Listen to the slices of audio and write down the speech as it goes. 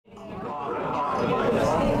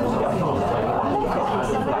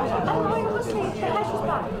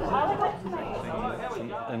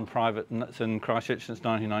in private in Christchurch since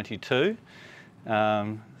 1992.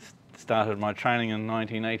 Started my training in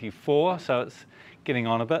 1984, so it's getting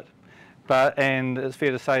on a bit. And it's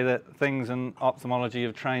fair to say that things in ophthalmology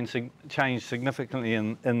have changed significantly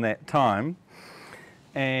in that time.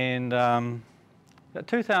 And in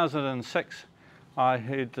 2006, I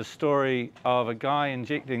heard the story of a guy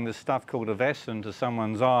injecting this stuff called Avastin into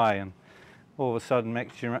someone's eye, and all of a sudden wet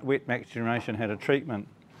macular degeneration had a treatment.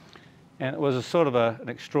 And it was a sort of an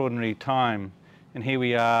extraordinary time. And here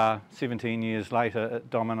we are, 17 years later, it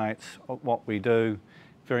dominates what we do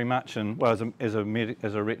very much, and well, as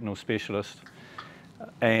a retinal specialist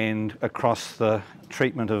and across the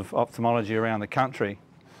treatment of ophthalmology around the country.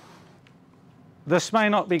 This may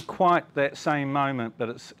not be quite that same moment,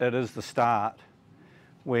 but it is the start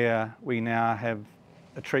where we now have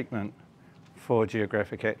a treatment for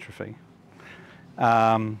geographic atrophy.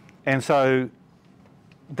 And so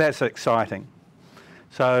that's exciting.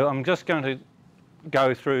 So I'm just going to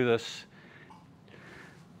go through this.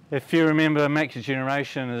 If you remember, macular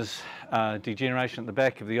degeneration is degeneration at the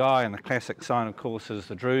back of the eye, and the classic sign, of course, is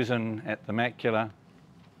the drusen at the macula.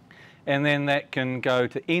 And then that can go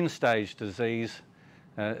to end-stage disease.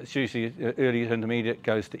 It's usually early to intermediate,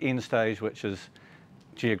 goes to end-stage, which is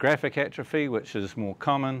geographic atrophy, which is more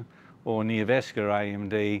common, or neovascular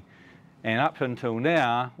AMD. And up until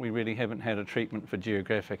now, we really haven't had a treatment for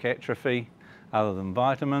geographic atrophy other than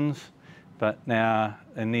vitamins. But now,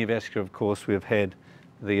 in neovascular, of course, we've had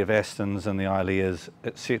the Avastins and the Eylea,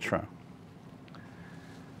 etc.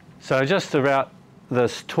 So just throughout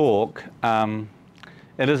this talk,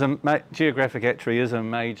 geographic atrophy is a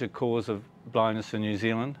major cause of blindness in New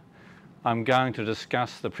Zealand. I'm going to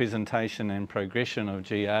discuss the presentation and progression of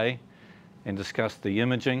GA and discuss the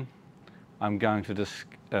imaging. I'm going to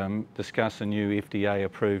discuss a new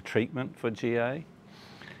FDA-approved treatment for GA.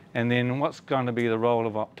 And then what's going to be the role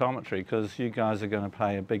of optometry, because you guys are going to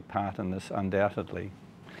play a big part in this undoubtedly.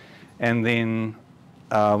 And then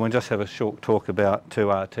we'll just have a short talk about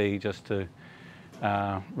 2RT just to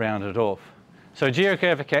round it off. So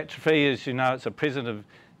geographic atrophy, as you know, it's a presence of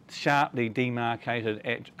sharply demarcated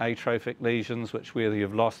atrophic lesions, where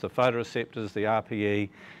you've lost the photoreceptors, the RPE,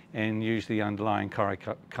 and usually the underlying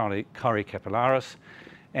choriocapillaris.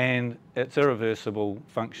 And it's irreversible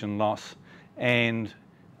function loss. And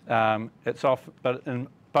but in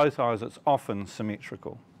both eyes, it's often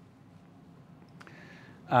symmetrical.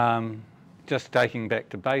 Just taking back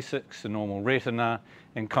to basics, the normal retina,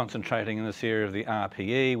 and concentrating in this area of the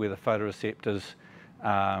RPE where the photoreceptors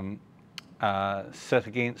sit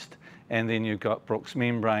against, and then you've got Bruch's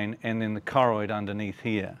membrane, and then the choroid underneath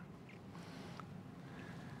here.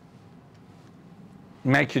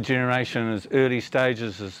 Macular degeneration is early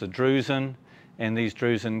stages is the drusen, and these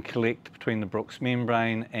drusen collect between the Bruch's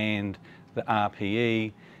membrane and the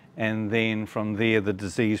RPE, and then from there the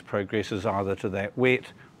disease progresses either to that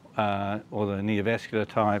wet or the neovascular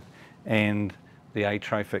type and the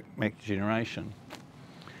atrophic macular degeneration.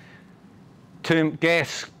 Term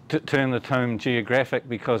the term geographic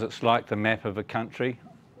because it's like the map of a country.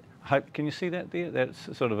 Can you see that there?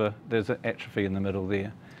 That's sort of there's an atrophy in the middle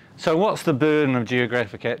there. So what's the burden of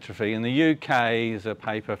geographic atrophy? In the UK is a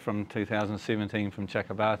paper from 2017 from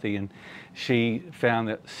Chakrabarty, and she found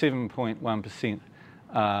that 7.1%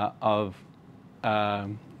 of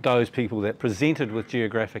those people that presented with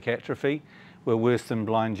geographic atrophy were worse than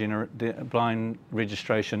blind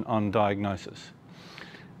registration on diagnosis.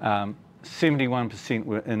 71%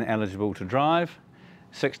 were ineligible to drive,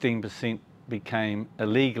 16% became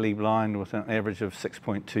illegally blind with an average of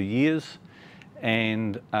 6.2 years,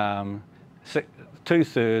 and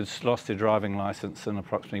 2/3 lost their driving licence in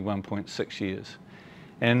approximately 1.6 years.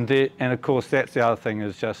 And of course, that's the other thing,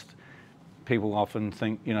 is just people often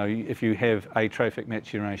think, you know, if you have atrophic macular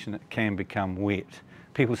degeneration, it can become wet.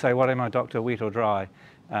 People say, what am I, doctor, wet or dry?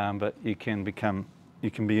 But you can be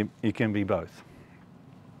both.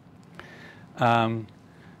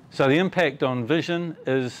 So the impact on vision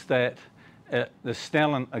is that the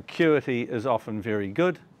Snellen acuity is often very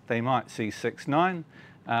good. They might see 6/9,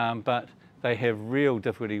 but they have real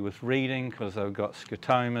difficulty with reading because they've got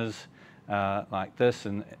scotomas like this,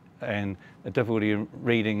 and a difficulty in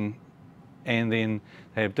reading, and then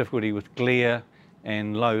they have difficulty with glare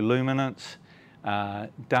and low luminance.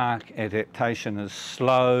 Dark adaptation is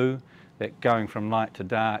slow, that going from light to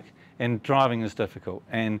dark, and driving is difficult.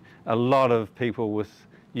 And a lot of people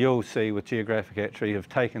you'll see with geographic atrophy have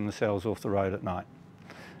taken themselves off the road at night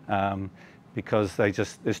because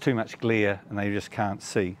there's too much glare and they just can't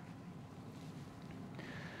see.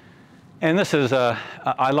 And this is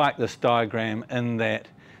I like this diagram in that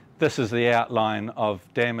this is the outline of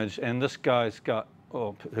damage, and this guy's got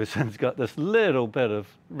or person's got this little bit of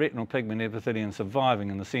retinal pigment epithelium surviving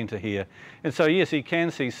in the centre here. And so yes, he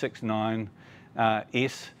can see 6/9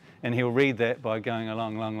 S, and he'll read that by going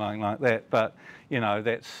along like that, but you know,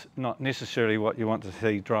 that's not necessarily what you want to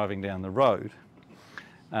see driving down the road.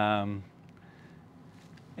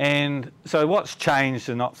 And so what's changed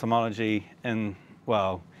in ophthalmology in,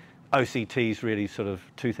 well, OCT's really sort of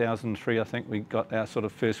 2003, I think we got our sort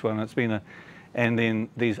of first one. It's been and then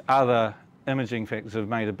these other imaging factors have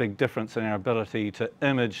made a big difference in our ability to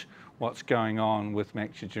image what's going on with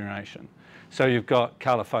macular degeneration. So you've got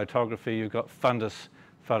colour photography, you've got fundus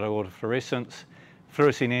photoautofluorescence,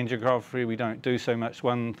 fluorescein angiography we don't do so much.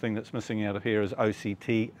 One thing that's missing out of here is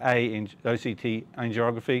OCT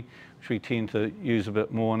angiography, which we tend to use a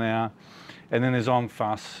bit more now. And then there's en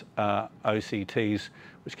face OCTs,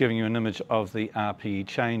 which are giving you an image of the RPE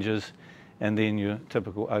changes, and then your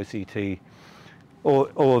typical OCT.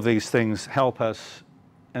 All of these things help us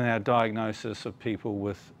in our diagnosis of people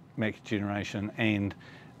with macular degeneration and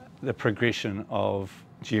the progression of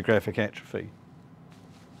geographic atrophy.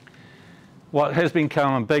 What has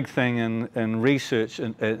become a big thing in research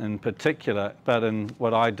in particular, but in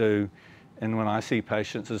what I do and when I see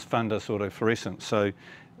patients, is fundus autofluorescence. So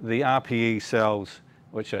the RPE cells,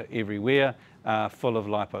 which are everywhere, are full of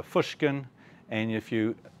lipofuscin, and if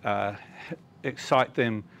you excite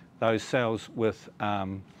them, those cells with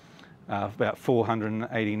about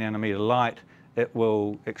 480 nanometer light, it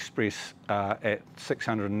will express at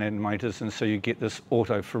 600 nanometers, and so you get this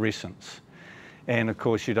autofluorescence. And of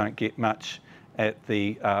course you don't get much at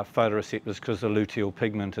the photoreceptors because the luteal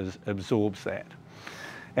pigment absorbs that.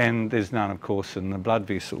 And there's none, of course, in the blood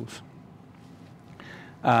vessels.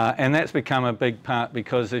 And that's become a big part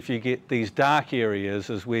because if you get these dark areas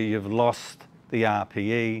is where you've lost the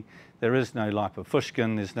RPE, there is no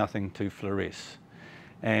lipofuscin, there's nothing to fluoresce.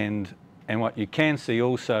 And what you can see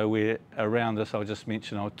also where around this, I'll just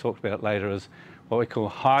mention, I'll talk about it later, is what we call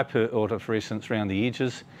hyperautofluorescence around the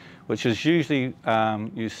edges, which is usually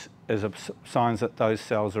used as a signs that those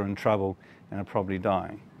cells are in trouble and are probably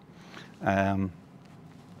dying.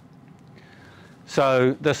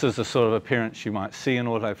 So this is the sort of appearance you might see in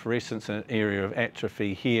autofluorescence, an area of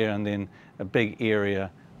atrophy here, and then a big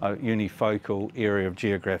area, a unifocal area of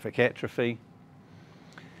geographic atrophy.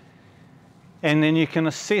 And then you can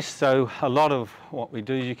assess, so a lot of what we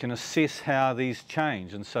do, you can assess how these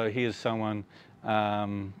change. And so here's someone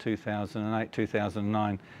 2008,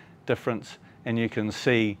 2009 difference, and you can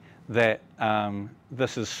see that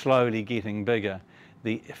this is slowly getting bigger.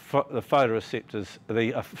 The photoreceptors,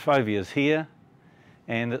 the fovea is here,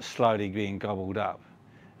 and it's slowly being gobbled up.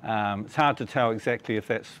 It's hard to tell exactly if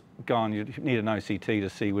that's gone. You need an OCT to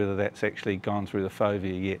see whether that's actually gone through the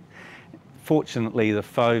fovea yet. Fortunately, the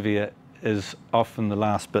fovea is often the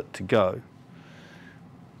last bit to go.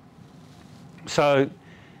 So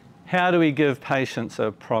how do we give patients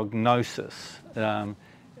a prognosis?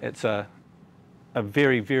 It's a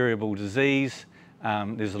very variable disease.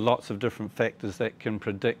 There's lots of different factors that can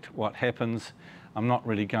predict what happens. I'm not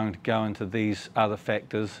really going to go into these other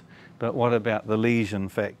factors, but what about the lesion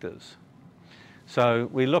factors? So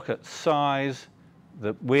we look at size,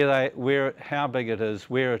 how big it is,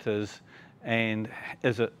 where it is, and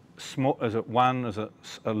is it small, is it one, is it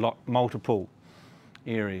a lot, multiple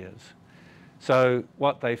areas? So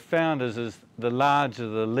what they found is the larger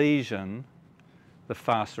the lesion, the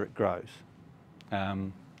faster it grows.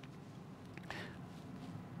 And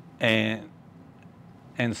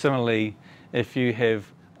similarly, if you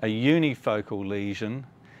have a unifocal lesion,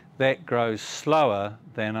 that grows slower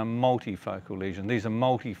than a multifocal lesion. These are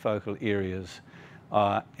multifocal areas,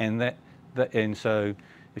 and so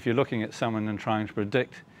if you're looking at someone and trying to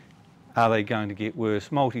predict, are they going to get worse?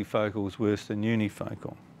 Multifocal is worse than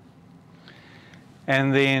unifocal.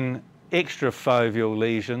 And then extrafoveal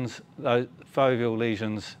lesions, those foveal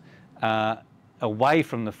lesions away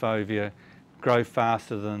from the fovea grow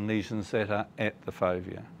faster than lesions that are at the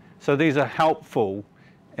fovea. So these are helpful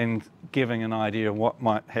in giving an idea of what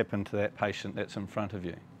might happen to that patient that's in front of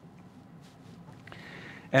you.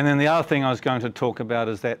 And then the other thing I was going to talk about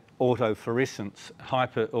is that autofluorescence,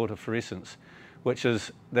 hyperautofluorescence, which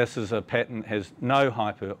is, this is a pattern that has no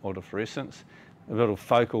hyperautofluorescence, a little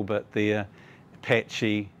focal bit there,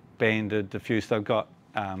 patchy, banded, diffuse. They've got,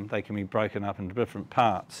 they can be broken up into different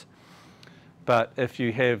parts. But if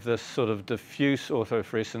you have this sort of diffuse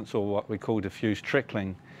autofluorescence, or what we call diffuse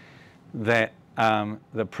trickling, that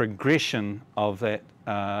the progression of that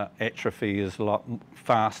atrophy is a lot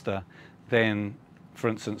faster than, for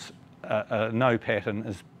instance, a no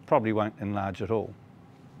pattern probably won't enlarge at all.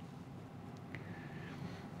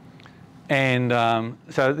 And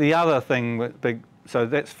so the other thing, big so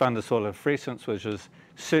that's fundus autofluorescence, which has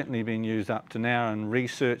certainly been used up to now in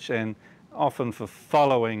research and often for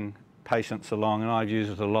following patients along, and I've used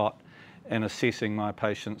it a lot in assessing my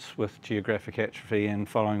patients with geographic atrophy and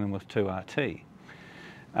following them with 2RT.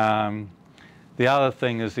 The other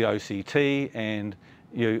thing is the OCT, and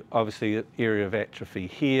you obviously the area of atrophy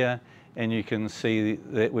here, and you can see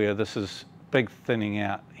that where this is big thinning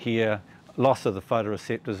out here, loss of the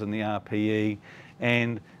photoreceptors in the RPE,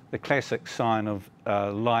 and the classic sign of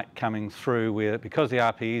light coming through where, because the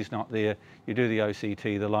RPE is not there, you do the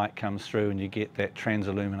OCT, the light comes through and you get that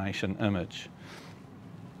transillumination image.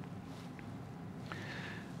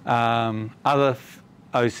 Other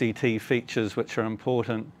OCT features which are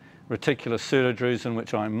important, reticular pseudodrusen,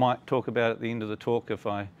 which I might talk about at the end of the talk if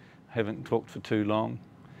I haven't talked for too long,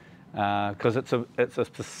 because it's a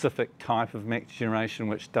specific type of macular degeneration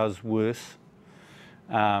which does worse.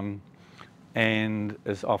 And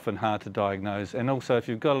is often hard to diagnose. And also, if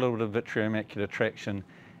you've got a little bit of vitreomacular traction,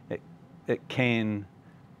 it can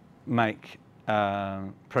make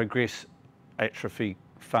progress atrophy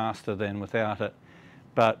faster than without it,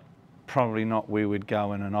 but probably not where we'd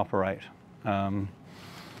go in and operate, unless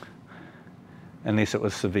it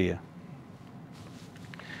was severe.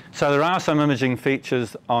 So there are some imaging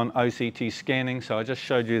features on OCT scanning. So I just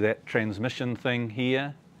showed you that transmission thing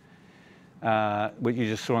here, what you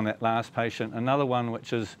just saw on that last patient. Another one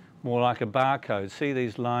which is more like a barcode. See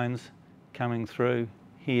these lines coming through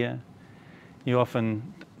here? You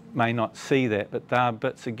often may not see that, but there are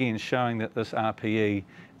bits again showing that this RPE,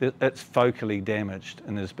 it's focally damaged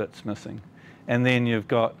and there's bits missing. And then you've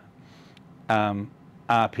got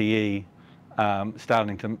RPE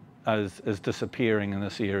starting to, is disappearing in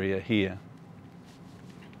this area here.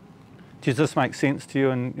 Does this make sense to you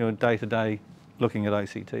in your day-to-day looking at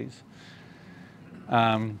OCTs?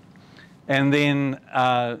 And then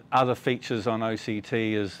other features on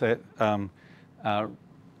OCT is that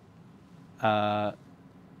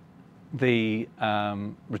the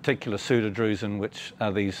reticular pseudodrusen, which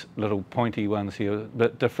are these little pointy ones here, a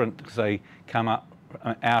bit different because they come up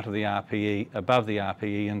out of the RPE, above the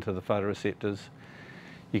RPE into the photoreceptors.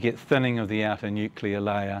 You get thinning of the outer nuclear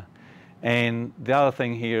layer. And the other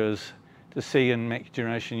thing here is to see in macular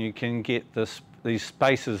degeneration you can get these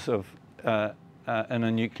spaces of in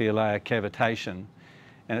a nuclear layer cavitation.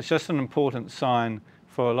 And it's just an important sign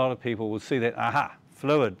for a lot of people will see that, aha,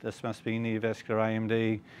 fluid, this must be neovascular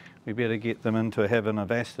AMD, we better get them in to have an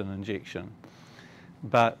Avastin injection.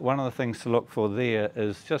 But one of the things to look for there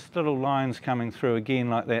is just little lines coming through again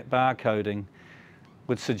like that barcoding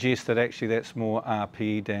would suggest that actually that's more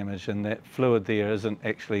RPE damage, and that fluid there isn't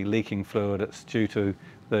actually leaking fluid, it's due to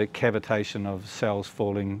the cavitation of cells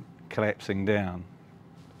falling, collapsing down.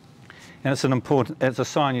 And it's a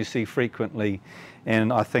sign you see frequently,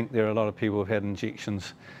 and I think there are a lot of people who've had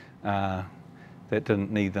injections that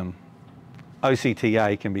didn't need them.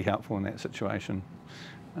 OCTA can be helpful in that situation.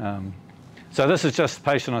 So this is just the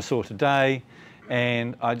patient I saw today,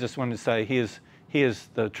 and I just wanted to say here's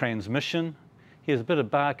the transmission. Here's a bit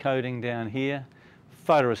of barcoding down here.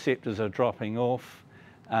 Photoreceptors are dropping off.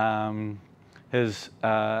 His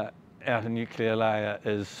outer nuclear layer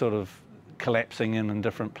is sort of collapsing in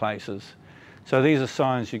different places. So these are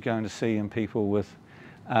signs you're going to see in people with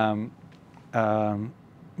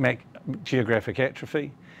geographic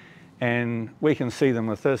atrophy. And we can see them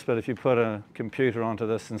with this, but if you put a computer onto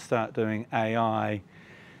this and start doing AI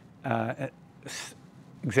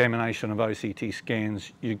examination of OCT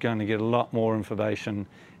scans, you're going to get a lot more information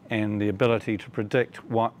and the ability to predict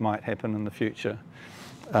what might happen in the future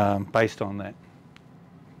based on that.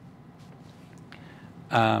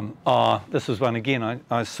 This is one again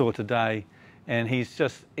I saw today, and he's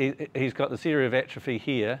got this area of atrophy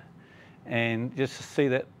here, and just to see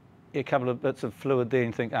that a couple of bits of fluid there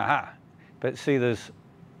and think, aha, but see there's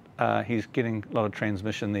he's getting a lot of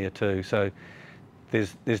transmission there too, so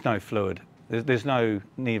there's no fluid, there's no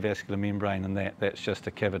neovascular membrane in that, that's just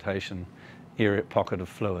a cavitation area, pocket of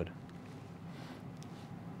fluid.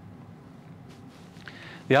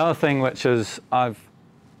 The other thing which is I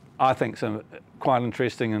think quite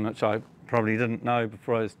interesting, and which I probably didn't know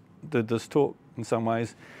before I did this talk in some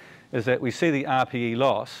ways, is that we see the RPE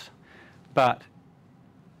loss, but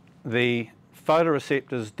the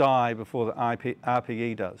photoreceptors die before the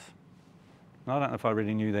RPE does. And I don't know if I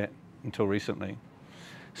really knew that until recently.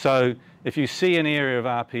 So if you see an area of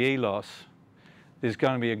RPE loss, there's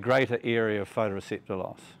going to be a greater area of photoreceptor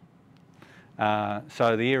loss.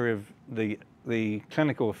 So the area of the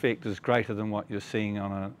clinical effect is greater than what you're seeing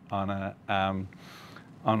on fundus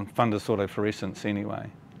autofluorescence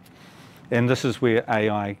anyway. And this is where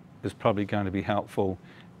AI is probably going to be helpful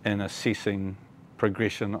in assessing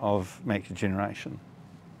progression of macular degeneration.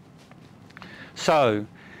 So,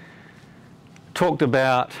 talked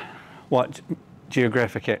about what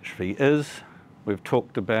geographic atrophy is, we've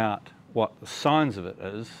talked about what the signs of it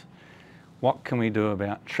is, what can we do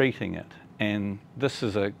about treating it? And this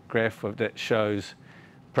is a graph that shows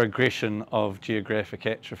progression of geographic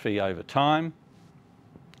atrophy over time.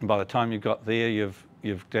 And by the time you've got there, you've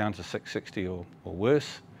down to 660 or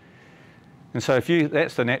worse. And so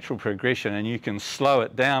that's the natural progression, and you can slow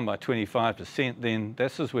it down by 25%, then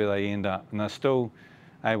this is where they end up, and they're still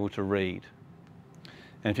able to read.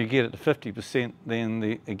 And if you get it to 50%,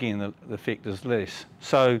 then again, the effect is less.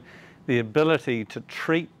 So the ability to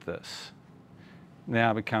treat this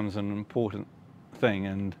now becomes an important thing,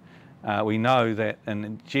 and we know that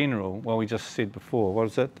in general, well, we just said before, what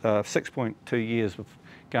is it, 6.2 years of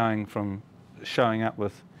going from showing up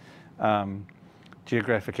with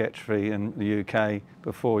geographic atrophy in the UK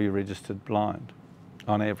before you're registered blind,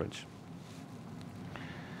 on average.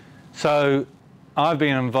 So I've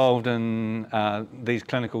been involved in these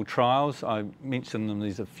clinical trials. I mentioned them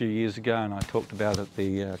these a few years ago, and I talked about it at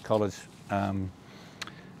the college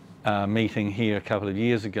meeting here a couple of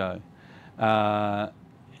years ago.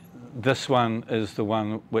 This one is the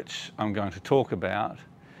one which I'm going to talk about,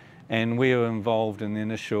 and we were involved in the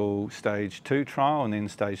initial stage 2 trial and then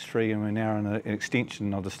stage 3, and we're now in an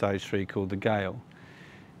extension of the stage 3 called the GALE.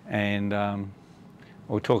 And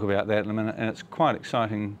we'll talk about that in a minute, and it's quite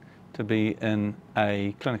exciting to be in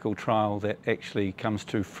a clinical trial that actually comes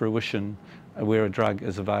to fruition where a drug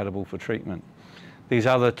is available for treatment. These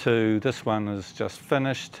other two, this one is just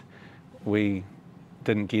finished. We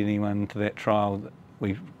didn't get anyone to that trial.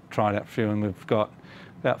 We tried out a few, and we've got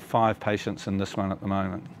about 5 patients in this one at the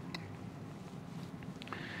moment.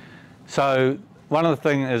 So one of the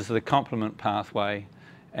things is the complement pathway,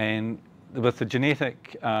 and with the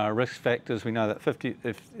genetic risk factors, we know that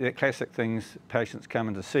if the classic things, patients come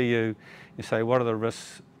in to see you, you say, what are the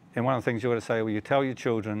risks? And one of the things you ought to say, well, you tell your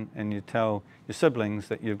children and you tell your siblings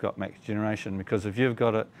that you've got macular degeneration, because if you've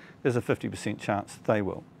got it, there's a 50% chance that they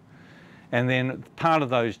will. And then part of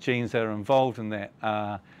those genes that are involved in that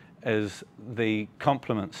is the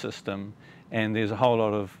complement system, and there's a whole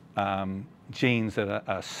lot of genes that are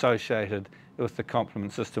associated with the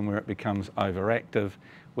complement system where it becomes overactive,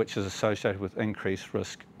 which is associated with increased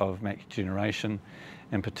risk of macular degeneration,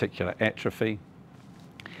 in particular atrophy.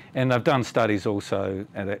 And they've done studies also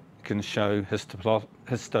that can show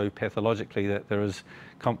histopathologically that there is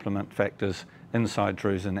complement factors inside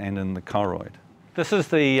drusen and in the choroid. This is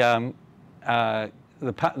the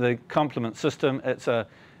complement system. It's a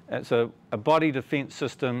body defense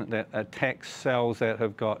system that attacks cells that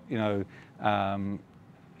have got,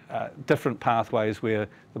 different pathways where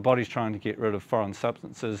the body's trying to get rid of foreign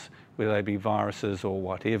substances, whether they be viruses or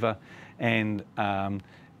whatever, and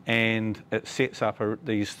it sets up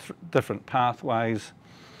these different pathways,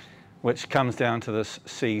 which comes down to this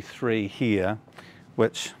C3 here,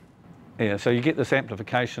 which, so you get this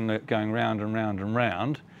amplification loop going round and round and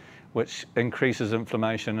round, which increases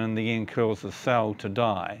inflammation and in the end causes the cell to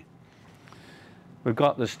die. We've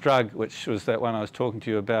got this drug, which was that one I was talking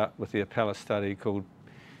to you about with the Apellis study, called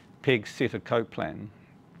pegcetacoplan,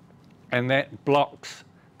 and that blocks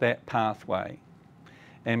that pathway.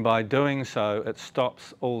 And by doing so, it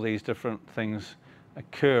stops all these different things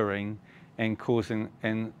occurring and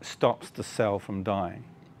stops the cell from dying.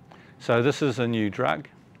 So this is a new drug.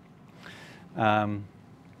 And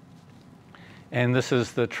this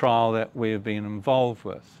is the trial that we've been involved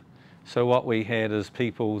with. So what we had is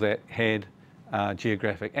people that had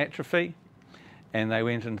geographic atrophy, and they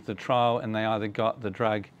went into the trial and they either got the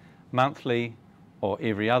drug monthly or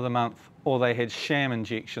every other month, or they had sham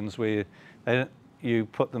injections where you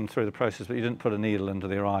put them through the process, but you didn't put a needle into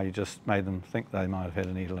their eye, you just made them think they might have had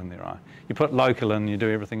a needle in their eye. You put local in, you do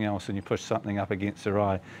everything else, and you push something up against their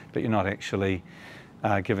eye, but you're not actually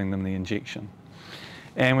giving them the injection.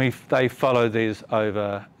 And they followed these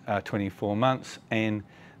over 24 months, and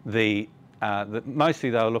mostly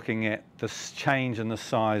they were looking at this change in the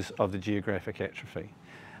size of the geographic atrophy.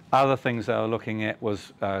 Other things they were looking at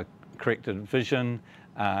was corrected vision,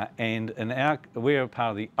 and we're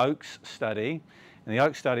part of the OAKS study, and the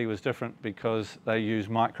OAKS study was different because they used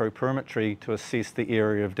microperimetry to assess the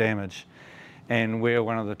area of damage, and we're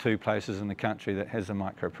one of the 2 places in the country that has a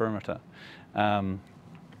microperimeter.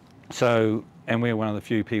 And we're one of the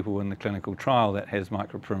few people in the clinical trial that has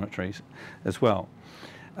microperimetries as well.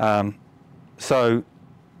 So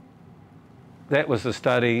that was the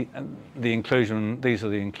study. The inclusion, these are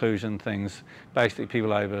the inclusion things, basically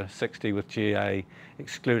people over 60 with GA,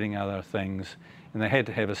 excluding other things, and they had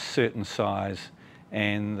to have a certain size,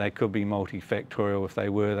 and they could be multifactorial. If they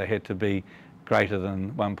were, they had to be greater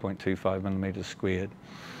than 1.25 millimetres squared.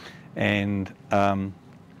 And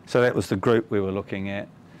so that was the group we were looking at.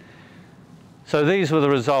 So these were the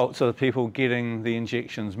results of the people getting the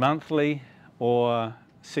injections monthly or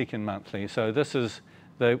second monthly. So this is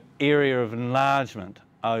the area of enlargement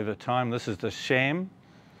over time. This is the sham,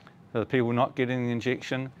 the people not getting the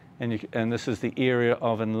injection, and this is the area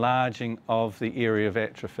of enlarging of the area of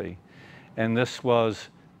atrophy. And this was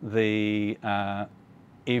the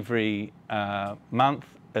every month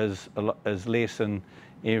is less than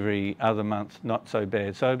every other month, not so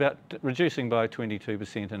bad. So about reducing by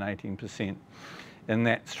 22% and 18% in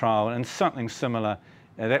that trial. And something similar,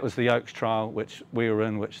 that was the Oaks trial, which we were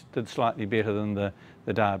in, which did slightly better than the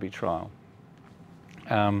Derby trial.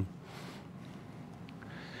 And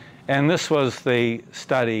this was the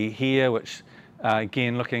study here, which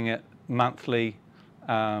again looking at monthly,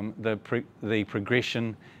 the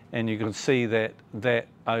progression, and you can see that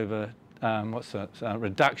over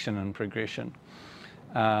reduction in progression,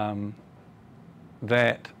 over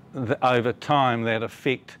time that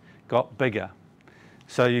effect got bigger.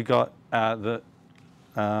 So you got might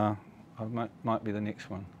be the next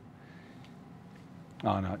one.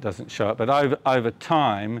 Oh no, it doesn't show it. But over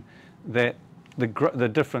time, that the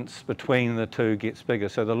difference between the two gets bigger.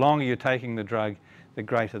 So the longer you're taking the drug, the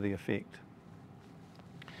greater the effect.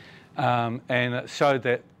 And it showed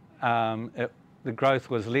that the growth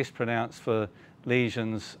was less pronounced for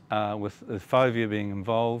lesions with the fovea being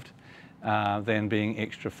involved than being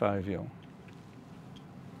extrafoveal.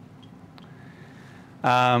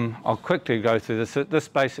 I'll quickly go through this. This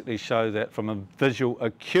basically showed that from a visual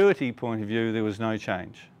acuity point of view, there was no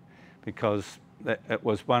change, because it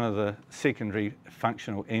was one of the secondary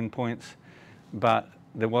functional endpoints, but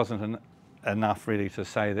there wasn't enough really to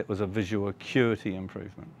say that was a visual acuity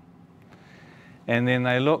improvement. And then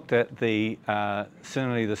they looked at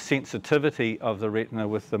similarly the sensitivity of the retina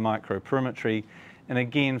with the microperimetry, and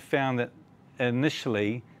again found that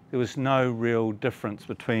initially there was no real difference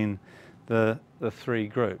between the three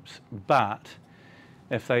groups. But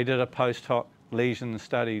if they did a post hoc lesion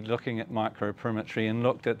study looking at microperimetry and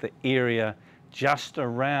looked at the area just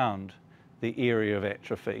around the area of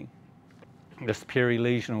atrophy, this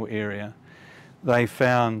perilesional area, they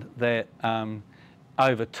found that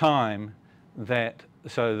over time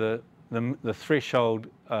so the threshold,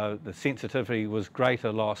 the sensitivity was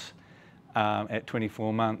greater loss at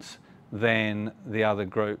 24 months than the other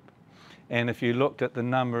group. And if you looked at the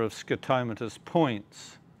number of scotomatous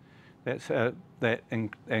points that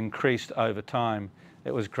increased over time,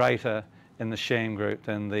 it was greater in the sham group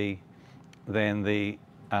than the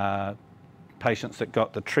patients that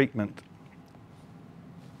got the treatment.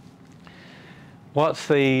 What's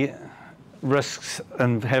the risks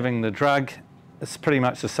in having the drug? It's pretty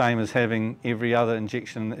much the same as having every other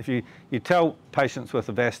injection. If you tell patients with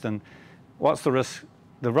Avastin, what's the risk?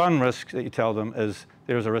 The run risk that you tell them is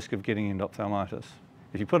there is a risk of getting endophthalmitis.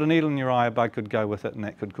 If you put a needle in your eye, a bug could go with it and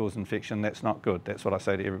that could cause infection. That's not good. That's what I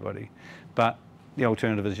say to everybody. But the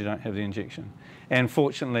alternative is you don't have the injection. And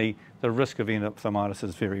fortunately, the risk of endophthalmitis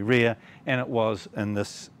is very rare, and it was in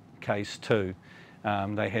this case too.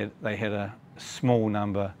 They had a small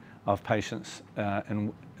number of patients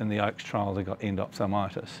in the Oaks trial that got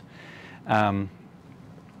endophthalmitis.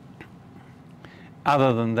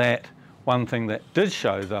 Other than that, one thing that did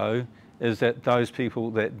show though is that those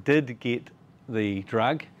people that did get the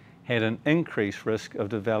drug had an increased risk of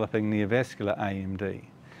developing neovascular AMD,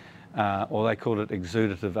 or they called it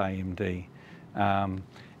exudative AMD. And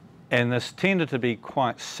this tended to be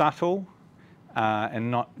quite subtle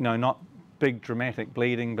and not big dramatic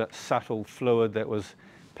bleeding, but subtle fluid that was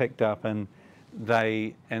picked up, and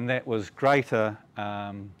that was greater.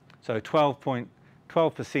 So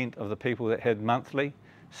 12% of the people that had monthly,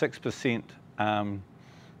 6%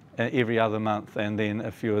 every other month, and then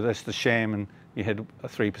if you were the sham, and you had a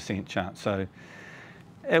 3% chance. So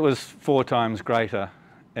it was 4 times greater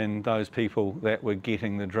in those people that were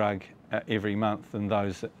getting the drug every month than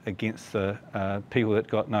those against the people that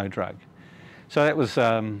got no drug. So that was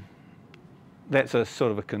that's a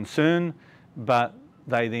sort of a concern, but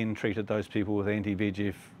they then treated those people with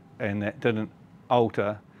anti-VEGF, and that didn't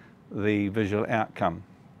alter the visual outcome.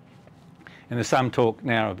 And there's some talk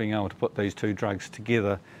now of being able to put these two drugs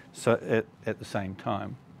together so at the same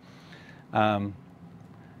time.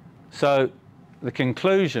 So the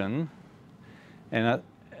conclusion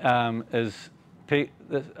is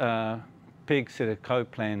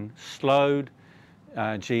pegcetacoplan slowed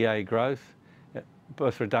GA growth,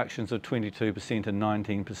 with reductions of 22% and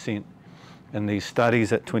 19% in these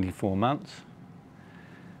studies at 24 months.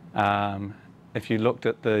 if you looked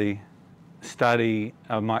at the study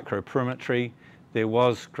of microperimetry, there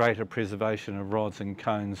was greater preservation of rods and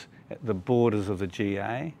cones at the borders of the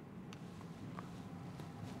GA.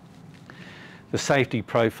 The safety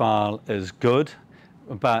profile is good,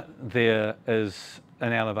 but there is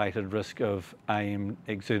an elevated risk of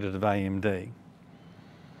exudative AMD.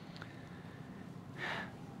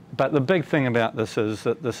 But the big thing about this is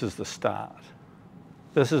that this is the start.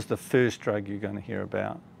 This is the first drug you're going to hear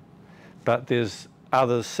about. But there's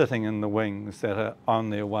others sitting in the wings that are on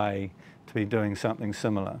their way to be doing something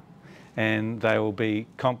similar. And they will be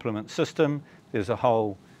complement system. There's a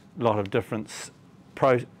whole lot of different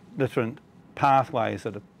pathways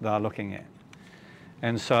that they're looking at.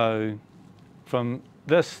 And so from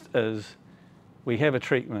this is, we have a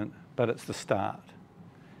treatment, but it's the start.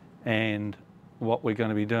 And what we're going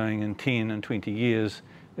to be doing in 10 and 20 years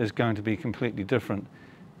is going to be completely different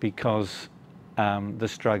because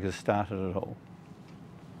this drug has started it all.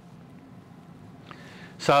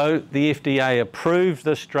 So the FDA approved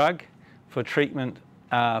this drug for treatment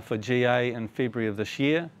for GA in February of this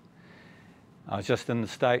year. I was just in the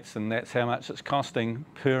States, and that's how much it's costing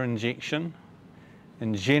per injection.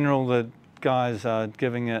 In general, the guys are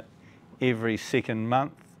giving it every second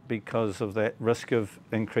month because of that risk of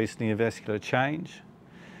increased neovascular change.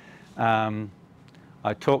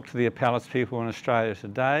 I talked to the Apellis people in Australia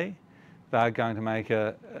today. They're going to make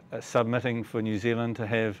a submitting for New Zealand to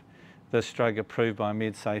have this drug approved by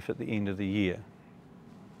MedSafe at the end of the year.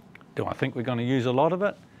 Do I think we're going to use a lot of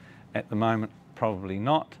it? At the moment, probably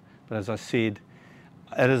not. But as I said,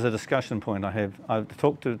 it is a discussion point I have. I've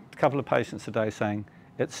talked to a couple of patients today saying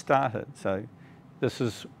it started. So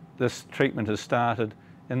this treatment has started.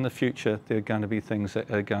 In the future, there are going to be things that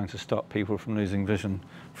are going to stop people from losing vision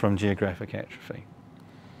from geographic atrophy.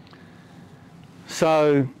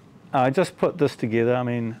 So I just put this together. I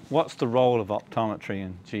mean, what's the role of optometry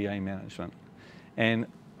in GA management? And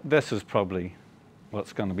this is probably what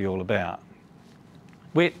it's going to be all about.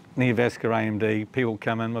 Wet neovascular AMD, people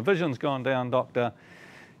come in, my vision's gone down, doctor.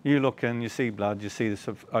 You look in, you see blood, you see this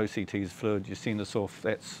OCT's fluid, you send us off,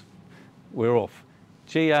 we're off.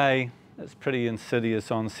 GA, it's pretty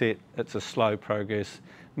insidious onset, it's a slow progress,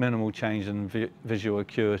 minimal change in visual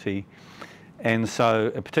acuity. And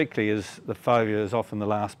so particularly as the fovea is often the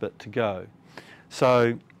last bit to go.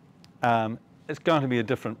 So it's going to be a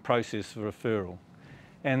different process for referral.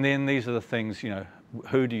 And then these are the things, you know,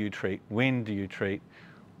 who do you treat, when do you treat,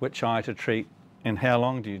 which eye to treat, and how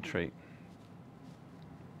long do you treat?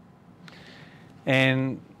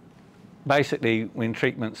 And basically when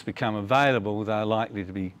treatments become available, they're likely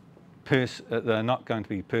to be, they're not going to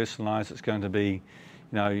be personalised, it's going to be,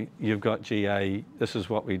 you know, you've got GA, this is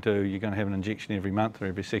what we do, you're going to have an injection every month or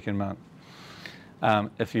every second month.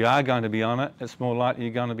 If you are going to be on it, it's more likely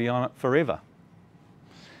you're going to be on it forever.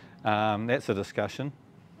 That's a discussion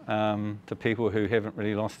to people who haven't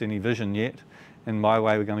really lost any vision yet. In my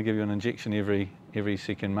way, we're going to give you an injection every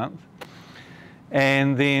second month.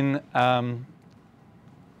 And then,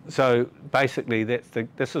 so basically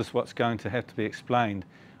this is what's going to have to be explained,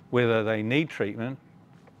 whether they need treatment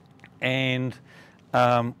and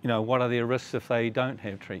you know, what are their risks if they don't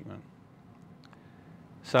have treatment.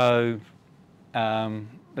 So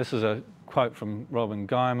this is a quote from Robin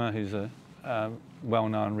Guymer, who's a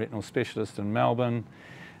well-known retinal specialist in Melbourne.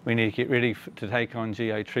 We need to get ready to take on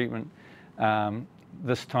GA treatment.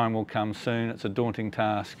 This time will come soon. It's a daunting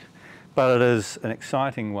task, but it is an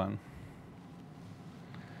exciting one.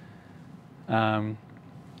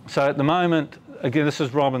 So at the moment, again, this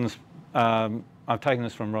is Robin's, I've taken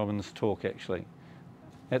this from Robin's talk actually.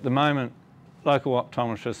 At the moment, local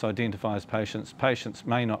optometrists identify as patients. Patients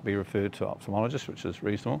may not be referred to ophthalmologists, which is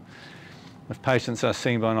reasonable. If patients are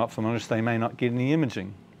seen by an ophthalmologist, they may not get any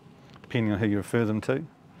imaging, depending on who you refer them to.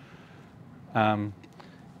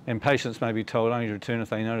 And patients may be told only to return if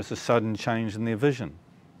they notice a sudden change in their vision.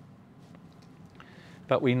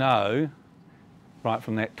 But we know, right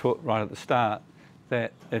from that talk, right at the start,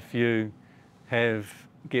 that if you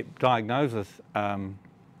get diagnosed with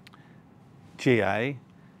GA,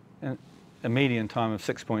 a median time of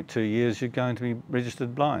 6.2 years, you're going to be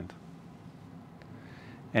registered blind.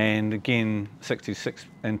 And again, 66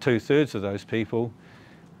 and 2/3 of those people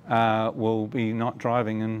will be not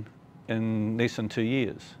driving in less than 2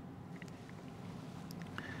 years.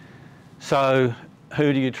 So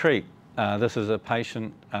who do you treat? This is a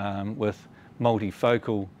patient with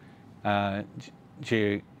multifocal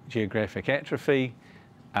geographic atrophy.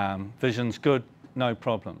 Vision's good, no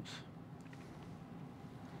problems.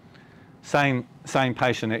 Same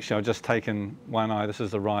patient, actually, I've just taken one eye. This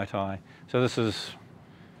is the right eye. So this is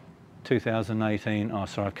 2018. Oh,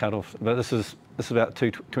 sorry, I've cut off. But this is about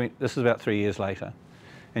 3 years later,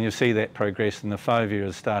 and you'll see that progress, and the fovea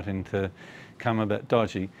is starting to come a bit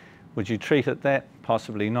dodgy. Would you treat it that?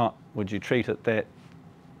 Possibly not. Would you treat it that?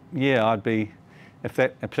 Yeah, I'd be.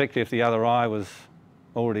 Particularly if the other eye was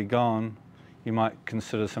already gone, you might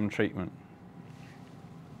consider some treatment.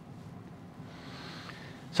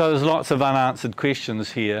 So there's lots of unanswered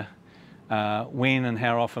questions here. When and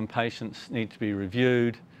how often patients need to be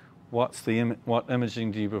reviewed, what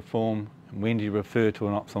imaging do you perform, and when do you refer to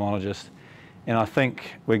an ophthalmologist? And I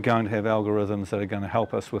think we're going to have algorithms that are going to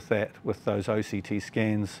help us with that, with those OCT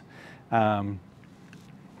scans.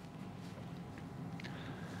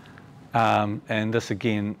 And this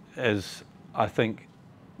again is, I think,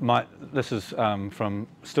 this is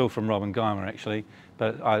still from Robin Guymer actually,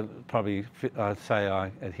 but I'd say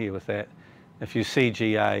I adhere with that. If you see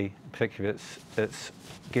GA, particularly if it's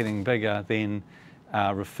getting bigger, then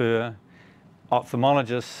refer.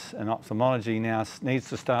 Ophthalmologists and ophthalmology now needs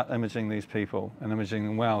to start imaging these people and imaging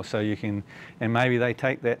them well, so you can, and maybe they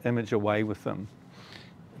take that image away with them,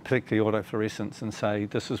 particularly autofluorescence, and say,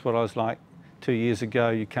 this is what I was like 2 years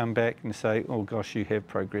ago. You come back and say, oh gosh, you have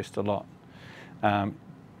progressed a lot.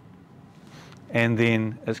 And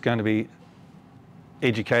then it's going to be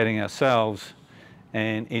educating ourselves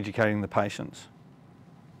and educating the patients.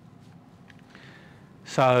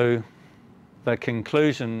 So the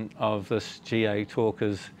conclusion of this GA talk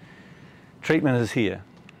is treatment is here,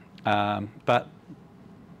 but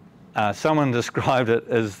someone described it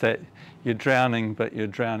as that you're drowning, but you're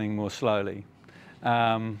drowning more slowly.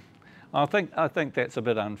 I think that's a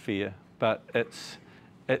bit unfair, but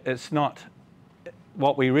it's not.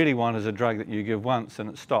 What we really want is a drug that you give once and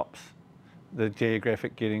it stops the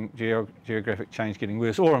geographic change getting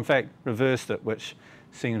worse, or in fact reversed it, which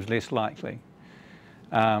seems less likely.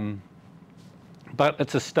 But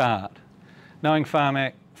it's a start. Knowing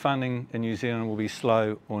Pharmac funding in New Zealand will be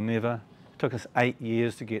slow or never. It took us 8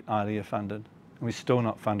 years to get IDEA funded, and we're still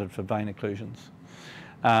not funded for vein occlusions.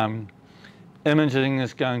 Imaging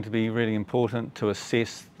is going to be really important to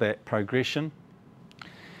assess that progression.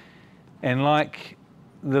 And like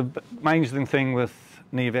the main thing with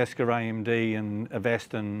neovascular AMD and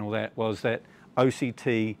Avastin and all that was that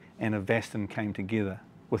OCT and Avastin came together.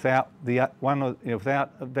 Without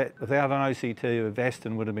without an OCT,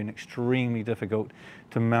 Avastin would have been extremely difficult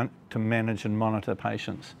to manage and monitor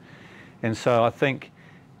patients. And so I think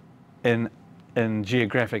in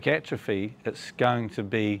geographic atrophy, it's going to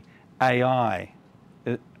be AI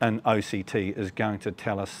and OCT is going to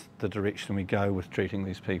tell us the direction we go with treating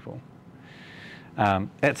these people.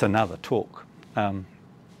 That's another talk. And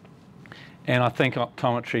I think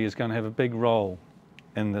optometry is going to have a big role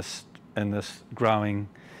in this growing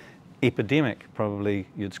epidemic, probably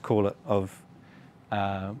you'd call it, of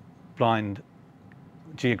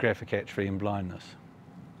geographic atrophy and blindness.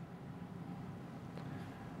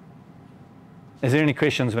 Is there any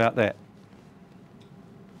questions about that?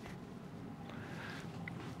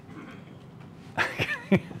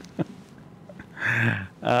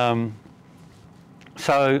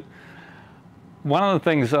 So one of the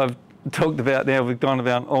things I've talked about now, we've gone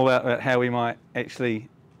about all about how we might actually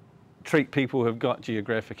treat people who've got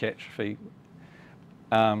geographic atrophy.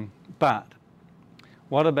 But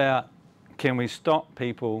what about, can we stop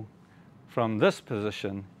people from this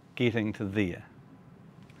position getting to there?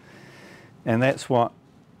 And that's what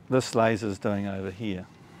this laser is doing over here.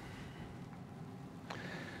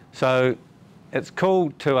 So it's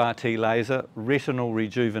called 2RT laser, retinal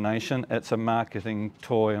rejuvenation. It's a marketing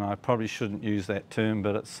toy, and I probably shouldn't use that term,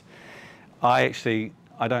 but I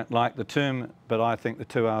don't like the term, but I think the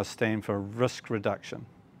 2 R's stand for risk reduction.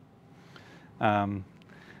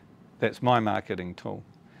 That's my marketing tool.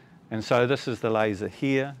 And so this is the laser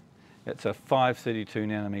here. It's a 532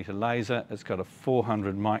 nanometer laser. It's got a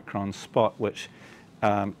 400 micron spot, which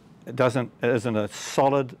it isn't a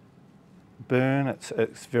solid burn. It's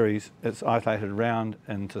isolated round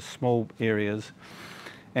into small areas,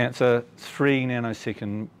 and it's a 3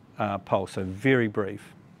 nanosecond pulse, so very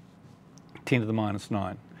brief, 10 to the minus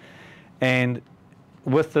 9. And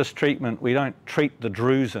with this treatment, we don't treat the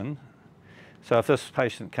drusen. So if this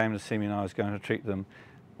patient came to see me and I was going to treat them,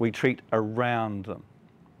 we treat around them.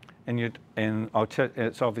 And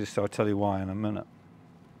it's obvious, I'll tell you why in a minute.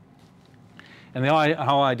 And the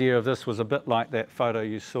whole idea of this was a bit like that photo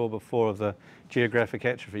you saw before of the geographic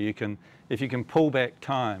atrophy. If you can pull back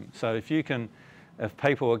time. So if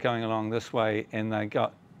people are going along this way and they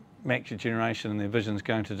got macular degeneration and their vision's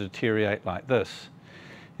going to deteriorate like this,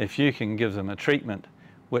 if you can give them a treatment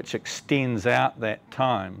which extends out that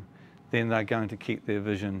time, then they're going to keep their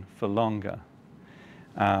vision for longer.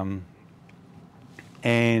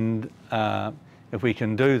 and if we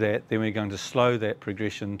can do that, then we're going to slow that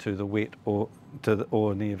progression to the wet or to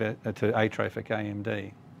atrophic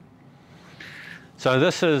AMD. So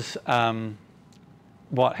this is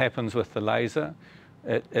what happens with the laser.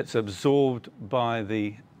 It's absorbed by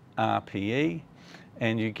the RPE,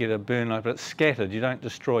 and you get a burn light, but it's scattered. You don't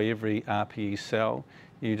destroy every RPE cell.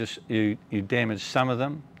 You damage some of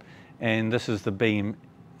them, and this is the beam,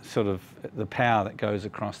 sort of the power that goes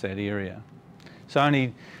across that area. So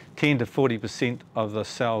only 10 to 40% of the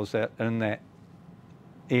cells that in that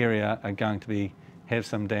area are going to have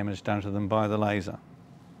some damage done to them by the laser.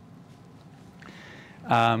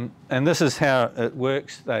 And this is how it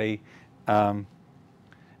works. It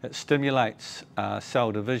stimulates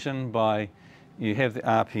cell division by, you have the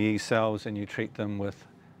RPE cells and you treat them with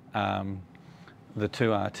the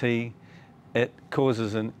 2RT. It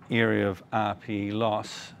causes an area of RPE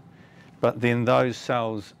loss, but then those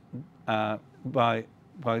cells,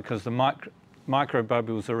 because the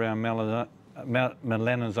microbubules around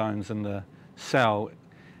melanosomes in the cell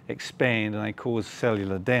expand and they cause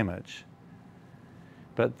cellular damage.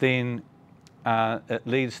 But then it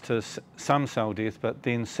leads to some cell death, but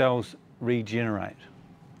then cells regenerate.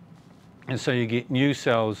 And so you get new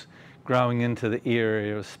cells growing into the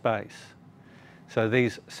area of space. So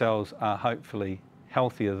these cells are hopefully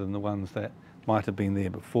healthier than the ones that might have been there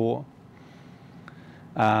before.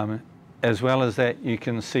 As well as that, you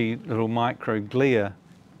can see little microglia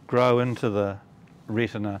grow into the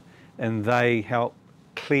retina, and they help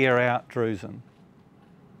clear out drusen.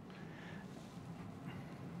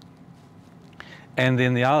 And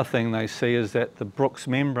then the other thing they see is that the Brooks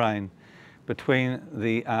membrane between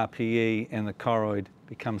the RPE and the choroid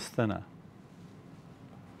becomes thinner.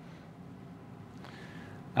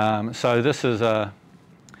 So this is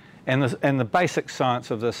and the basic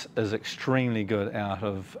science of this is extremely good out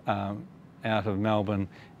of Melbourne,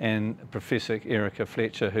 and Professor Erica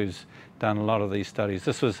Fletcher, who's done a lot of these studies.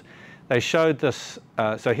 They showed this,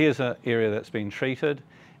 so here's an area that's been treated,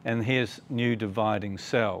 and here's new dividing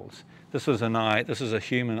cells. This was an eye, this is a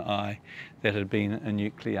human eye that had been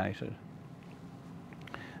enucleated.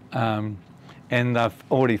 And they've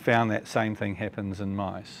already found that same thing happens in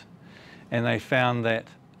mice. And they found that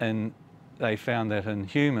in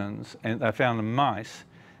humans, and they found in mice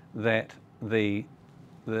that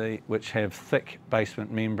which have thick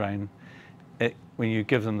basement membrane, when you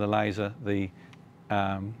give them the laser, the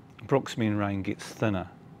Brooks membrane gets thinner.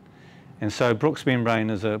 And so Brooks membrane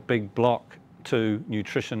is a big block to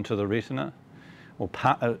nutrition to the retina, or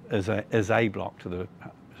is a block to the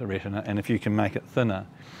retina, and if you can make it thinner,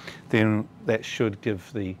 then that should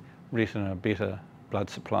give the retina a better blood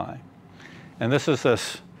supply. And this is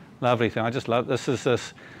this lovely thing, I just love, this is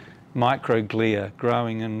this microglia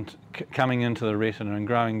growing and coming into the retina and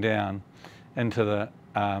growing down into the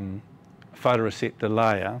photoreceptor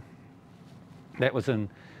layer. That was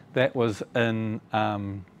in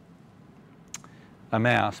a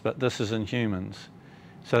mouse, but this is in humans.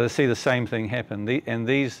 So they see the same thing happen, and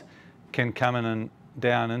these can come in and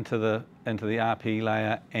down into the RPE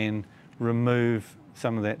layer and remove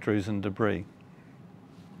some of that drusen debris.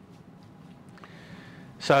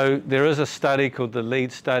 So there is a study called the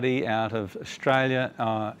LEAD study out of Australia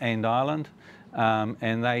and Ireland,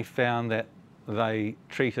 and they found that they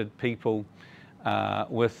treated people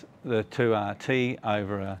with the 2RT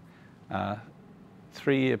over a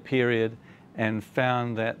 3-year period, and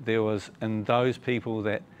found that there was, in those people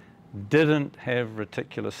that didn't have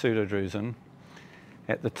reticular pseudodrusen,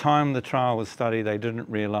 at the time the trial was studied, they didn't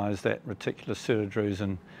realise that reticular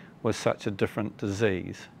pseudodrusen was such a different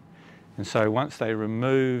disease. And so once they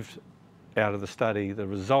removed out of the study the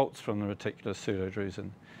results from the reticular pseudodrusen,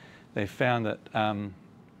 they found that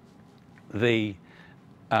the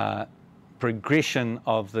progression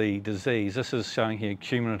of the disease, this is showing here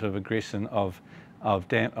cumulative aggression of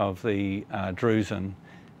the drusen,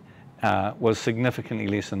 was significantly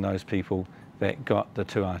less than those people that got the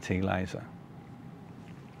 2RT laser.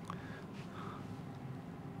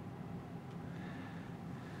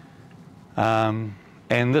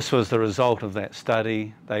 And this was the result of that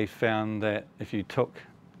study. They found that if you took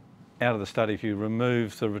out of the study, if you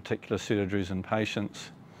removed the reticular pseudodrusen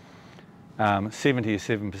patients,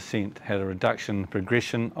 77% had a reduction in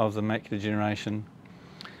progression of the macular degeneration.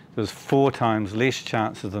 There was 4 times less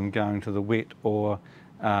chance of them going to the wet or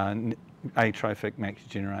atrophic macular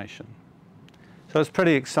degeneration. So it's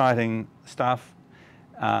pretty exciting stuff.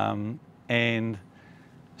 And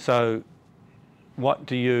so what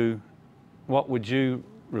would you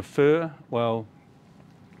refer? Well,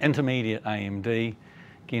 intermediate AMD,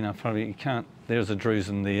 again, you can't, there's a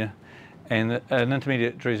drusen there, And an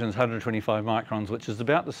intermediate drusen is 125 microns, which is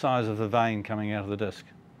about the size of the vein coming out of the disc.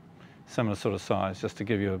 Similar sort of size, just to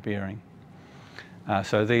give you a bearing.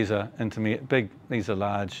 So these are intermediate, these are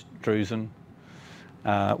large drusen,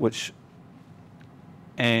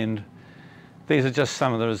 and these are just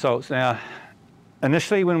some of the results. Now,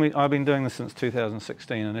 initially, I've been doing this since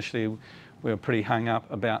 2016, initially we were pretty hung up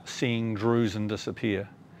about seeing drusen disappear.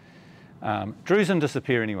 Drusen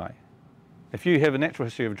disappear anyway. If you have a natural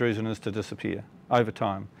history of drusen, is to disappear over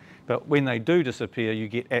time. But when they do disappear, you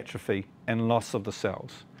get atrophy and loss of the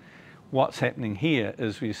cells. What's happening here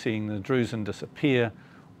is we're seeing the drusen disappear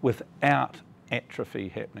without atrophy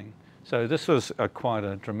happening. So this was quite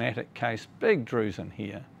a dramatic case. Big drusen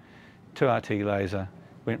here, 2RT laser,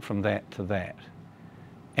 went from that to that,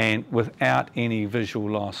 and without any visual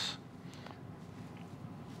loss.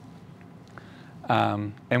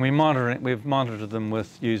 And we've monitored them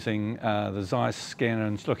with using the Zeiss scanner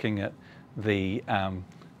and looking at the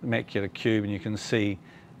macular cube, and you can see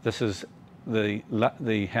this is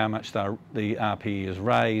how much the RPE is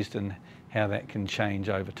raised and how that can change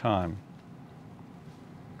over time.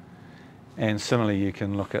 And similarly, you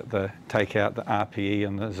can look at take out the RPE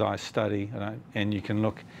in the Zeiss study, and you can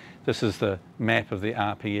look. This is the map of the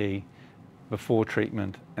RPE before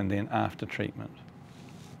treatment and then after treatment.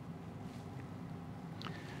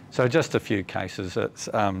 So just a few cases. It's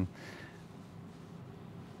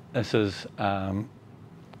this is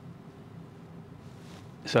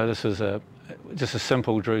just a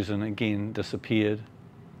simple drusen, again disappeared.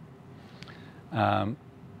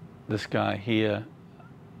 This guy here,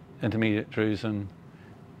 intermediate drusen,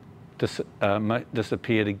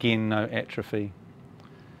 disappeared again, no atrophy.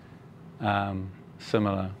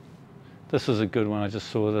 Similar. This is a good one I just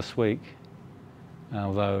saw this week,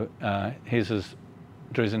 although here's his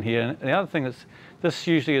drusen here. And the other thing is, this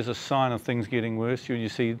usually is a sign of things getting worse. You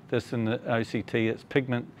see this in the OCT, it's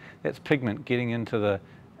pigment, that's pigment getting into the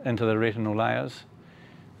retinal layers.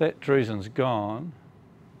 That drusen's gone,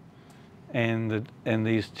 and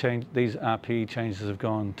these RPE changes have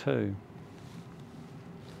gone too.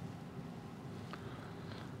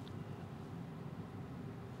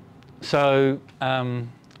 So the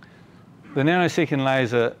nanosecond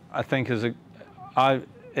laser, I think, is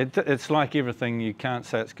it's like everything. You can't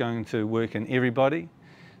say it's going to work in everybody,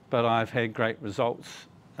 but I've had great results.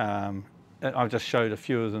 I've just showed a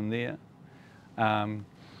few of them there.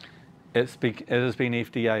 It has been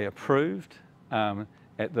FDA approved.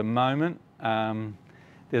 At the moment,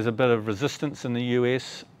 there's a bit of resistance in the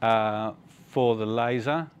US for the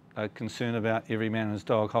laser, a concern about every man and his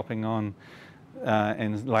dog hopping on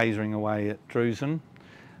and lasering away at drusen.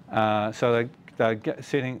 So they're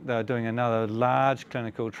doing another large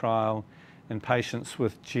clinical trial in patients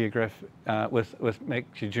with macular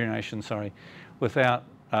degeneration, without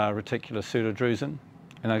reticular pseudodrusen,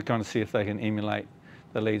 and they're going to see if they can emulate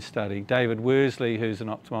the lead study. David Worsley, who's an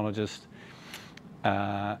ophthalmologist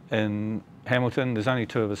in Hamilton, there's only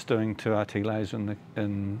two of us doing 2RT laser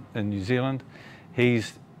in New Zealand.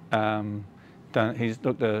 He's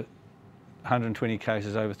looked at 120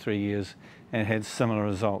 cases over 3 years and had similar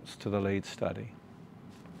results to the lead study.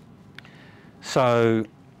 So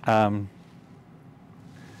I'll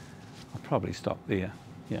probably stop there.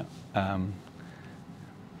 Yeah.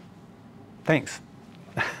 Thanks.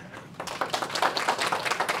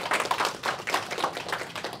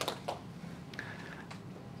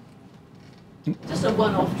 Just a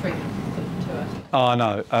one-off treatment to us. Oh,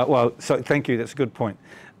 no. Well, so thank you. That's a good point.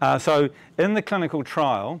 So in the clinical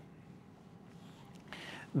trial,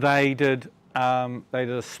 they did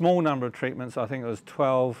a small number of treatments. I think it was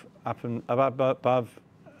 12 up and above.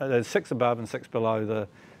 There's 6 above and 6 below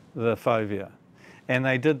the fovea, and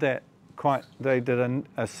they did that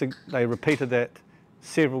They repeated that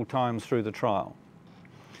several times through the trial,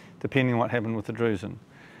 depending on what happened with the drusen.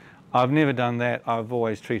 I've never done that. I've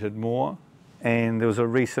always treated more. And there was a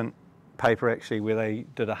recent paper actually where they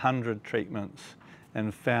did 100 treatments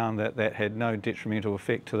and found that that had no detrimental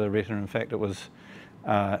effect to the retina. In fact, it was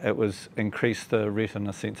increased the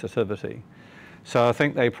retina sensitivity. So I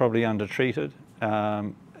think they probably undertreated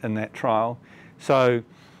in that trial. So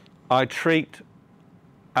I treat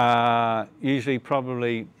usually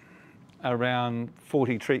probably around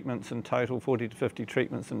 40 treatments in total, 40 to 50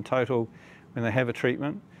 treatments in total when they have a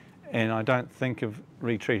treatment. And I don't think of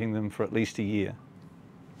retreating them for at least a year.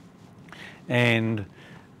 And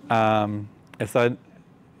if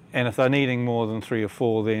they're needing more than 3 or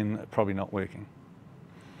 4, then probably not working.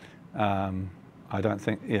 I don't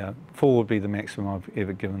think, 4 would be the maximum I've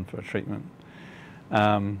ever given for a treatment.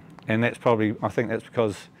 And that's probably, I think that's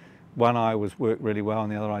because one eye worked really well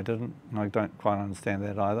and the other eye didn't. And I don't quite understand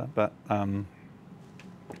that either. But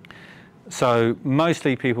so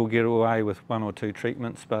mostly people get away with 1 or 2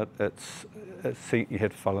 treatments, but you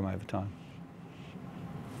have to follow them over time.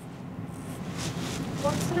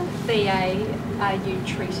 What sort of VA are you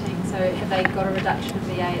treating? So have they got a reduction of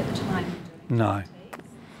VA at the time you're doing No.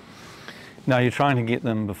 No, you're trying to get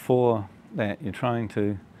them before that. You're trying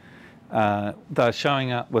to, they're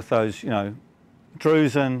showing up with those,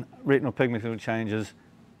 drusen, retinal pigment changes,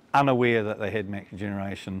 unaware that they had macular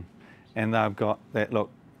degeneration, and they've got that look.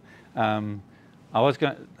 One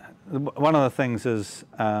of the things is,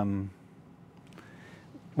 a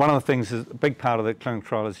big part of the clinical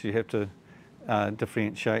trial is you have to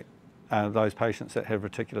differentiate those patients that have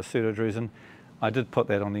reticular pseudodrusen. I did put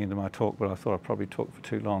that on the end of my talk, but I thought I'd probably talk for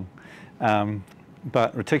too long.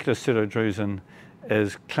 But reticular pseudodrusen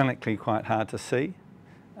is clinically quite hard to see,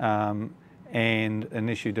 and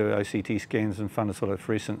unless you do OCT scans and fundus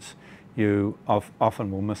autofluorescence, you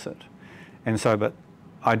often will miss it. And so, but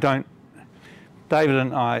David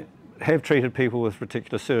and I have treated people with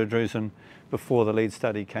reticular pseudodrusen before the lead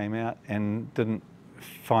study came out and didn't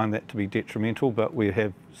find that to be detrimental, but we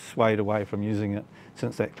have swayed away from using it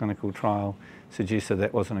since that clinical trial suggested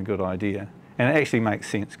that wasn't a good idea. And it actually makes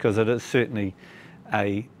sense because it is certainly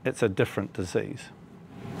it's a different disease.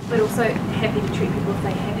 But also happy to treat people if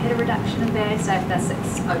they have had a reduction in VA, so if they're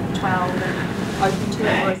 6 over 12 and open to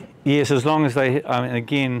it? Or is it... Yes, as long as they,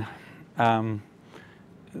 again,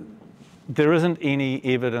 there isn't any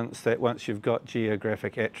evidence that once you've got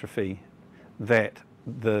geographic atrophy that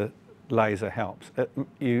the laser helps.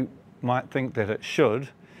 You might think that it should,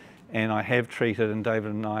 and I have treated, and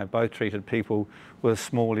David and I have both treated people with a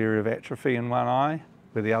small area of atrophy in one eye,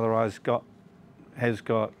 where the other eye's has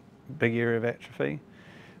got big area of atrophy.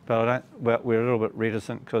 But we're a little bit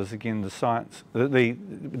reticent because, again, the science,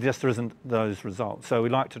 just there isn't those results. So we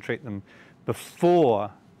like to treat them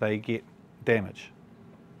before they get damage.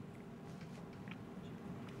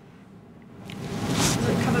 Is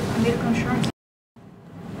it covered by medical insurance? Is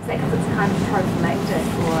that because it's kind of prophylactic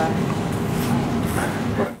or?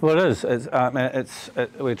 Well, it is.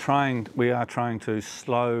 We are trying to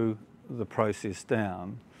slow the process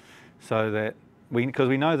down, so that because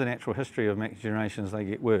we know the natural history of macular degeneration is they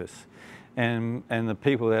get worse, and the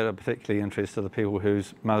people that are particularly interested are the people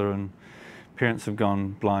whose mother and parents have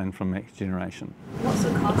gone blind from macular degeneration. What's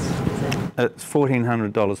the cost? Is it? It's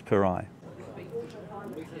 $1,400 per eye.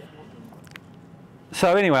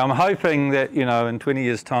 So anyway, I'm hoping that, in 20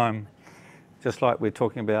 years' time, just like we're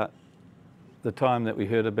talking about the time that we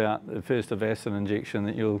heard about the first Avastin injection,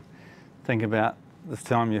 that you'll think about the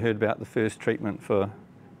time you heard about the first treatment for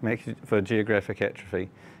geographic atrophy.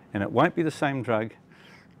 And it won't be the same drug.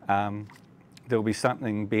 There'll be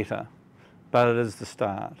something better, but it is the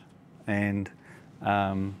start. And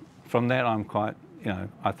from that, I'm quite,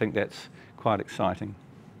 I think that's quite exciting.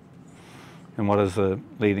 And what is the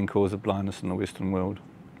leading cause of blindness in the Western world?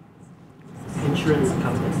 Insurance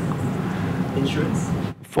covered? Insurance?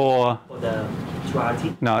 For the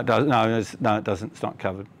duality? No, it does. No, it doesn't. It's not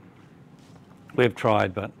covered. We've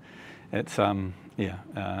tried, but it's they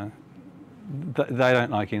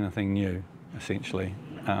don't like anything new. Essentially,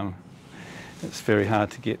 it's very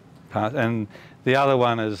hard to get past. And the other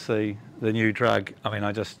one is the new drug. I mean,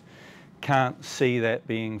 I just can't see that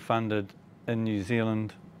being funded in New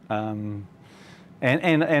Zealand. And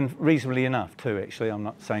reasonably enough too. Actually, I'm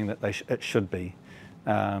not saying that it should be,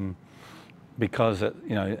 because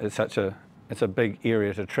it's a big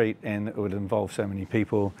area to treat, and it would involve so many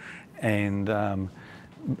people, and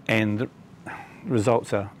the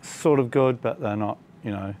results are sort of good, but they're not.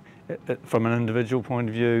 From an individual point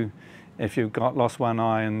of view, if you've lost one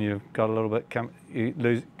eye and you've got a little bit,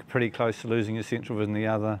 you pretty close to losing your central vision in the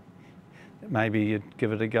other, maybe you'd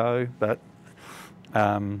give it a go, but.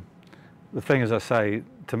 The thing, as I say,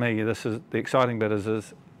 to me, this is the exciting bit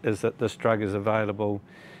is that this drug is available,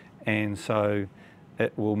 and so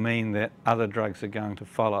it will mean that other drugs are going to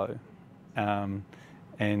follow.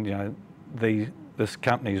 This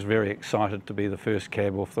company is very excited to be the first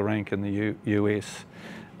cab off the rank in the US,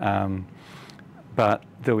 but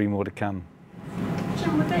there'll be more to come.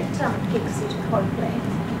 Jim, with that Geographic plan,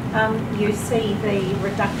 you see the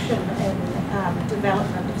reduction in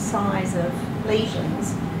development of size of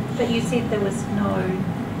lesions, but you said there was no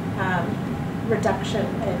reduction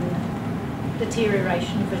in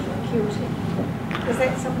deterioration of visual acuity. Is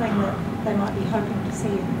that something that they might be hoping to see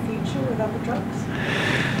in the future with other drugs?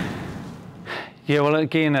 Yeah, well,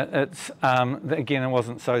 again, it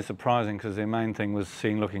wasn't so surprising because their main thing was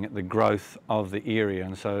looking at the growth of the area,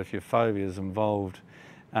 and so if your fovea is involved,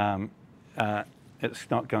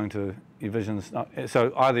 it's not going to, your vision's not,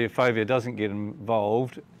 so either your fovea doesn't get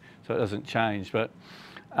involved, so it doesn't change, but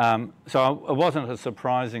so it wasn't a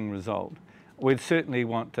surprising result. We'd certainly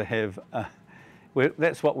want to have,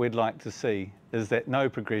 that's what we'd like to see, is that no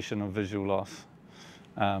progression of visual loss.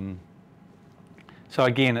 So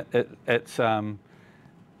again, it's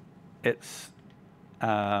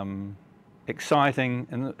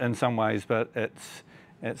exciting in some ways, but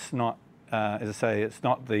it's not, as I say, it's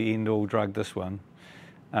not the end-all drug, this one,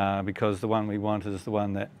 because the one we want is the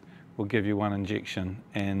one that will give you one injection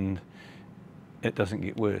and it doesn't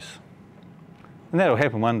get worse. And that'll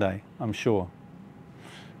happen one day, I'm sure.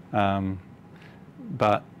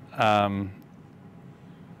 But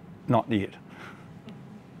not yet. So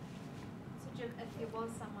Jim, if there was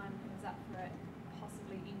someone who was up for it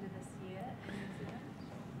possibly end of this year in New Zealand?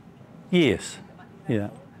 Yes, yeah,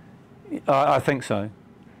 I think so.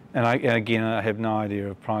 And again, I have no idea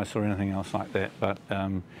of price or anything else like that, but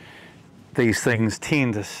these things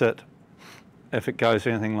tend to sit, if it goes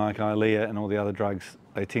to anything like Eylea and all the other drugs,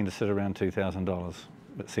 they tend to sit around $2,000.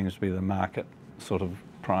 It seems to be the market sort of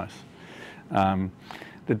price. The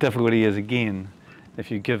difficulty is, again,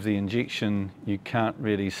 if you give the injection, you can't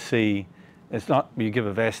really see. It's not, you give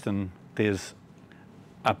Avastin, there's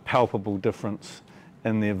a palpable difference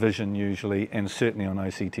in their vision usually, and certainly on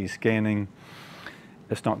OCT scanning.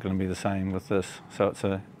 It's not going to be the same with this.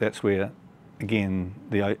 So that's where, again,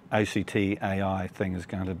 the OCT AI thing is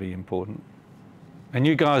going to be important. And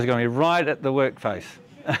you guys are going to be right at the work face.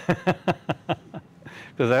 Because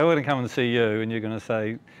they're all going to come and see you and you're going to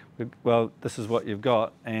say, well, this is what you've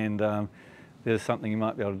got, and there's something you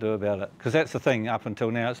might be able to do about it. Because that's the thing up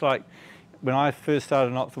until now. It's like when I first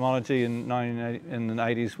started in ophthalmology in the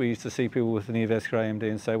 80s, we used to see people with neovascular AMD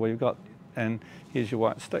and say, well, you've got, and here's your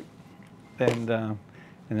white stick. And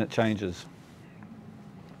it changes.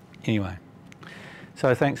 Anyway,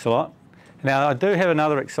 so thanks a lot. Now, I do have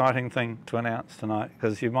another exciting thing to announce tonight,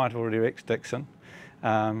 because you might have already ex-Dixon,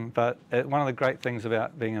 but one of the great things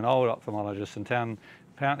about being an old ophthalmologist in town,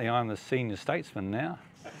 apparently I'm the senior statesman now.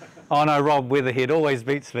 Oh no, Rob Weatherhead always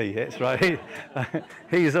beats me, that's right.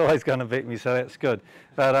 He's always going to beat me, so that's good.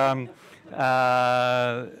 But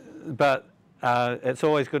it's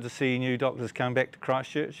always good to see new doctors come back to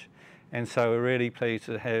Christchurch, and so we're really pleased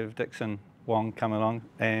to have Dixon Wong come along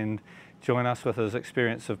and join us with his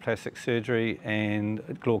experience of plastic surgery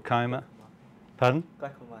and glaucoma. Pardon?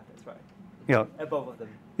 Glaucoma, that's right. Yeah. Both of them.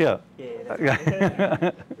 Yeah.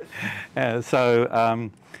 Yeah, that's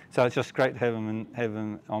so it's just great to have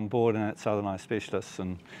him on board, and at Southern Eye Specialists.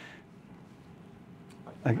 And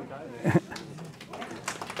yeah.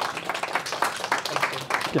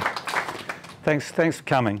 Thanks for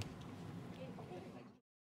coming.